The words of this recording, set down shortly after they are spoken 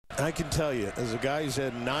I can tell you, as a guy who's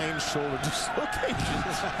had 9 shoulder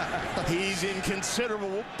dislocations, he's in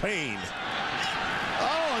considerable pain.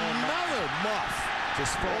 Oh, another muff.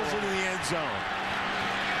 Just falls into the end zone.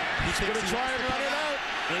 He's going to try and run it out.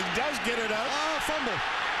 And he does get it out. Oh, fumble.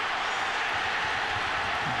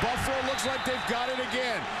 Buffalo looks like they've got it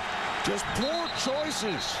again. Just poor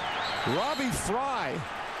choices. Robbie Fry.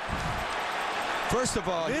 First of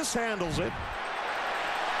all, mishandles it.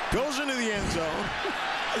 Goes into the end zone.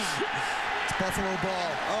 It's Buffalo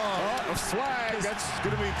ball. Oh, a flag. That's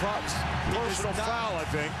going to be personal foul, I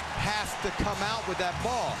think. Have to come out with that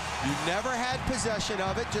ball. You never had possession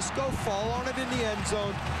of it. Just go fall on it in the end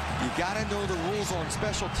zone. You got to know the rules on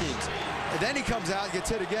special teams. And then he comes out, gets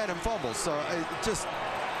hit again, and fumbles. So just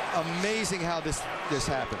amazing how this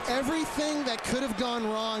happens. Everything that could have gone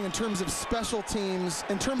wrong in terms of special teams,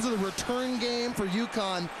 in terms of the return game for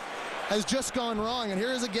UConn, has just gone wrong. And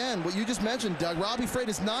here is again what you just mentioned, Doug. Robbie Fry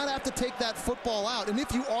does not have to take that football out. And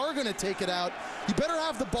if you are going to take it out, you better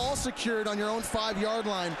have the ball secured on your own 5-yard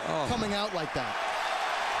line coming out like that.